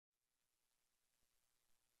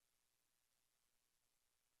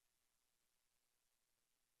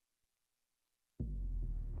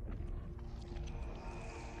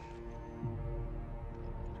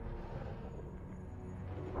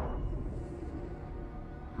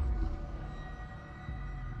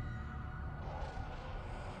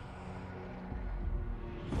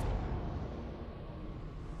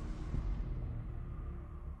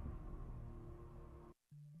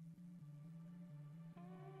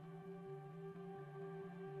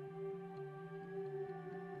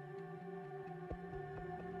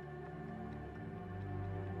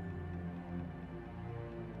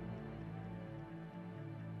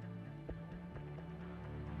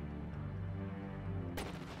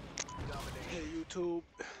Hey YouTube,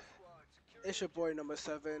 it's your boy number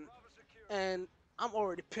 7, and I'm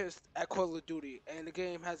already pissed at Call of Duty, and the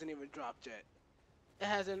game hasn't even dropped yet. It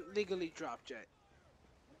hasn't legally dropped yet.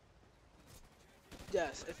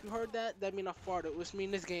 Yes, if you heard that, that mean I farted, which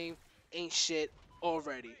mean this game ain't shit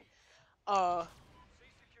already. Uh,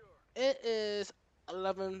 it is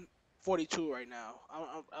 11:42 right now.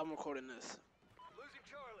 I'm recording this.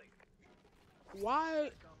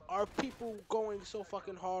 Why are people going so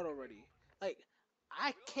fucking hard already? Like,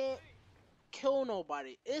 I can't kill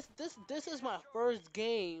nobody. This is my first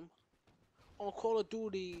game on Call of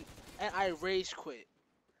Duty and I rage quit.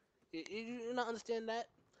 You not understand that?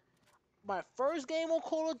 My first game on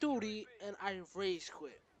Call of Duty and I rage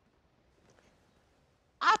quit.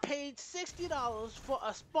 I paid $60 for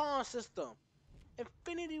a spawn system.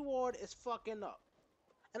 Infinity Ward is fucking up.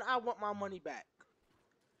 And I want my money back.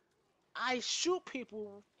 I shoot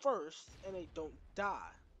people first and they don't die.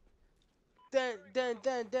 Then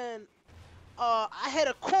I hit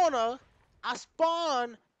a corner, I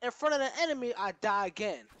spawn in front of the enemy, I die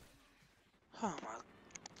again. Oh my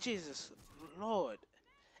Jesus Lord.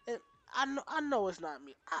 And I know it's not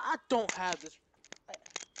me. I don't have this.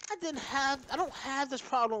 I, I don't have this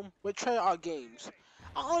problem with Treyarch games.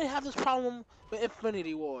 I only have this problem with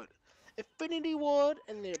Infinity Ward. Infinity Ward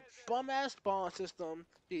and their bum ass spawn system,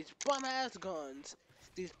 these bum ass guns,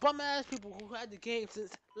 these bum ass people who had the game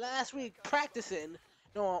since last week practicing,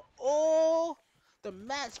 knowing all the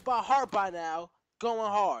maps by heart by now, going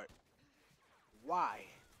hard. Why?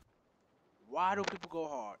 Why do people go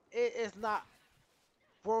hard? It is not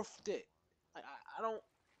worth it. I don't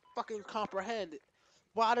fucking comprehend it.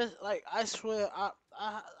 Why does like I swear I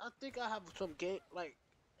think I have some game like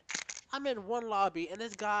I'm in one lobby and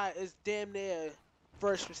this guy is damn near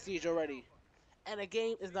first prestige already, and the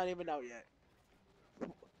game is not even out yet.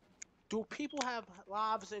 Do people have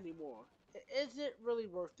lives anymore? Is it really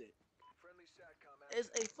worth it? Is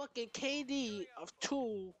a fucking KD of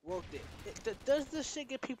 2 worth it? Does this shit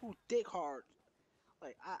get people dick hard?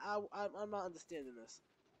 Like I'm not understanding this.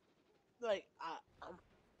 Like I'm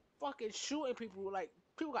fucking shooting people. Like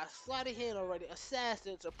people got sleight of hand already.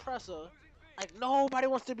 Assassins, oppressor. Like nobody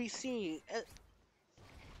wants to be seen.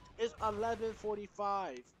 It's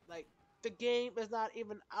 11:45. Like the game is not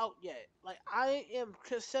even out yet. Like I am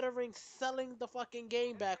considering selling the fucking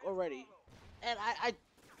game back already, and I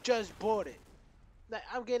just bought it. Like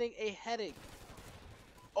I'm getting a headache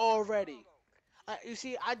already. You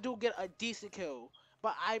see, I do get a decent kill,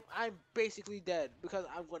 but I'm basically dead because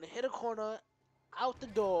I'm gonna hit a corner, out the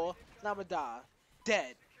door, and I'm gonna die,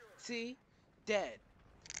 dead. See, dead.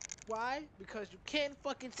 Why? Because you can't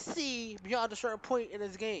fucking see beyond a certain point in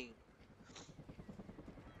this game.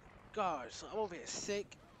 God, so I'm over here sick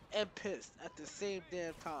and pissed at the same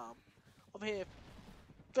damn time. Over here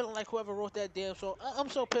feeling like whoever wrote that damn song. I'm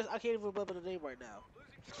so pissed I can't even remember the name right now.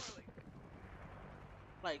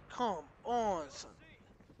 Like, come on, son.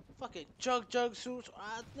 Fucking jug suits.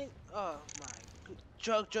 I think. Oh my.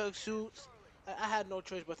 Jug suits. I had no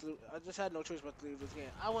choice but to. I just had no choice but to leave this game.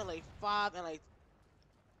 I went like 5 and like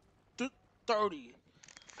 30.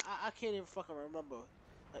 I can't even fucking remember.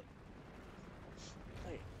 Like,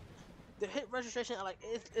 like the hit registration. Like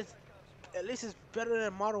it's at least it's better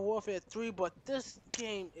than Modern Warfare 3, but this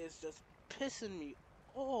game is just pissing me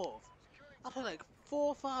off. I played like 4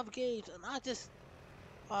 or 5 games and I just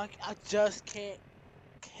can't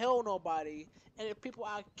kill nobody. And if people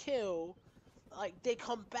I kill, like they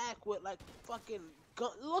come back with like fucking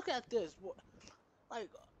gun. Look at this. Like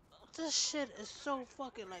this shit is so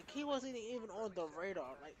fucking like he wasn't even on the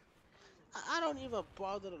radar. Like I don't even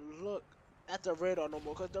bother to look at the radar no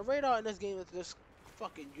more because the radar in this game is just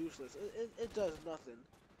fucking useless. It does nothing.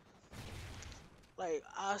 Like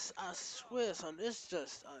I swear, son, it's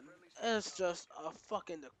just a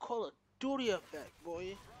fucking the Call of Duty effect,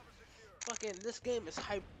 boy. Fucking this game is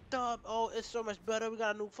hyped up. Oh, it's so much better. We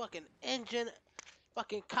got a new fucking engine.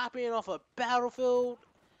 Fucking copying off a Battlefield.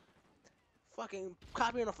 Fucking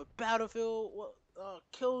copying off a Battlefield. What?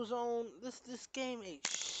 Killzone. This game ain't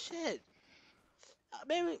shit.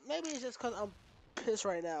 Maybe it's just cause I'm pissed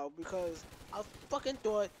right now because I fucking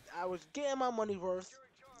thought I was getting my money worth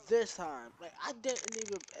this time. Like I didn't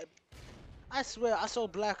even. I swear I saw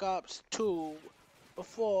Black Ops 2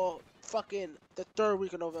 before fucking the 3rd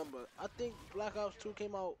week of November. I think Black Ops 2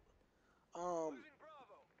 came out um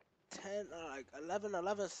 10 like 11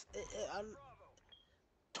 11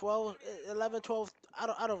 12 11 12.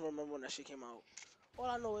 I don't remember when that shit came out. All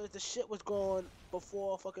I know is the shit was going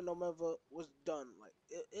before fucking November was done. Like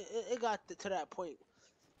it got to that point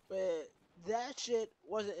where that shit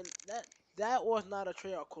wasn't that was not a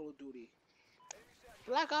Treyarch Call of Duty.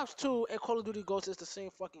 Black Ops 2 and Call of Duty Ghosts is the same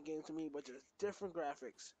fucking game to me, but just different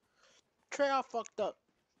graphics. Treyarch fucked up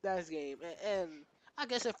that game, and I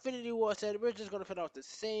guess Infinity War said we're just gonna put out the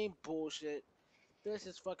same bullshit. This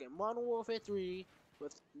is fucking Modern Warfare 3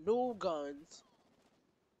 with new guns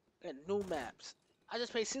and new maps. I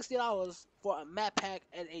just paid $60 for a map pack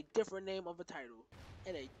and a different name of a title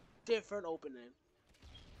and a different opening.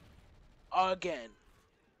 Again,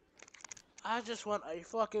 I just want a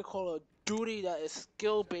fucking Call of Duty that is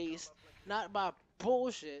skill based, not by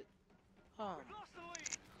bullshit. Um,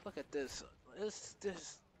 Look at this.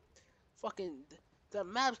 This fucking the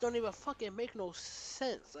maps don't even fucking make no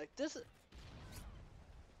sense. Like this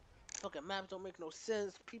fucking maps don't make no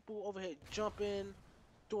sense. People over here jumping,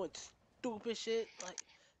 doing stupid shit. Like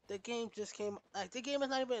the game just came. Like the game is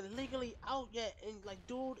not even legally out yet, and like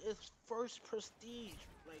dude is first prestige.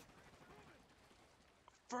 Like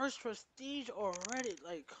first prestige already.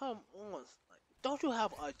 Like come on. Like don't you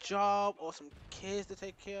have a job or some kids to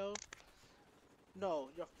take care of? No,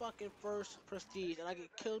 you're fucking first prestige, and I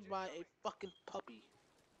get killed by a fucking puppy.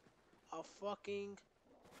 A fucking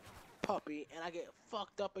puppy, and I get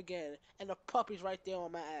fucked up again, and the puppy's right there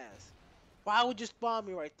on my ass. Why would you spawn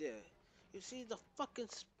me right there? You see, the fucking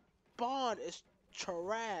spawn is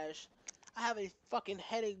trash. I have a fucking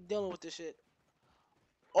headache dealing with this shit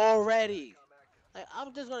already. Like,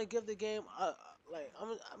 I'm just gonna give the game, like,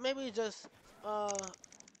 maybe just,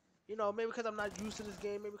 you know, maybe because I'm not used to this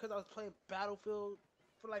game, maybe because I was playing Battlefield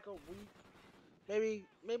for like a week.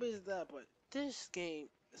 Maybe it's that, but this game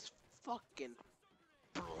is fucking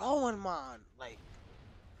blowing mine. Like,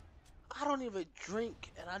 I don't even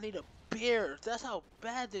drink, and I need a beer. That's how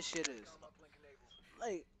bad this shit is.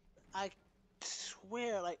 Like, I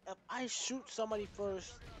swear, like, if I shoot somebody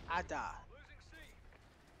first, I die.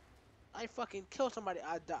 I fucking kill somebody,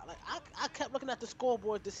 I die. Like, I kept looking at the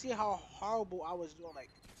scoreboard to see how horrible I was doing. Like,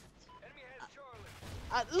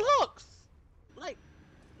 looks like,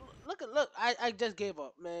 look. I just gave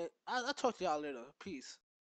up, man. I'll talk to y'all later. Peace.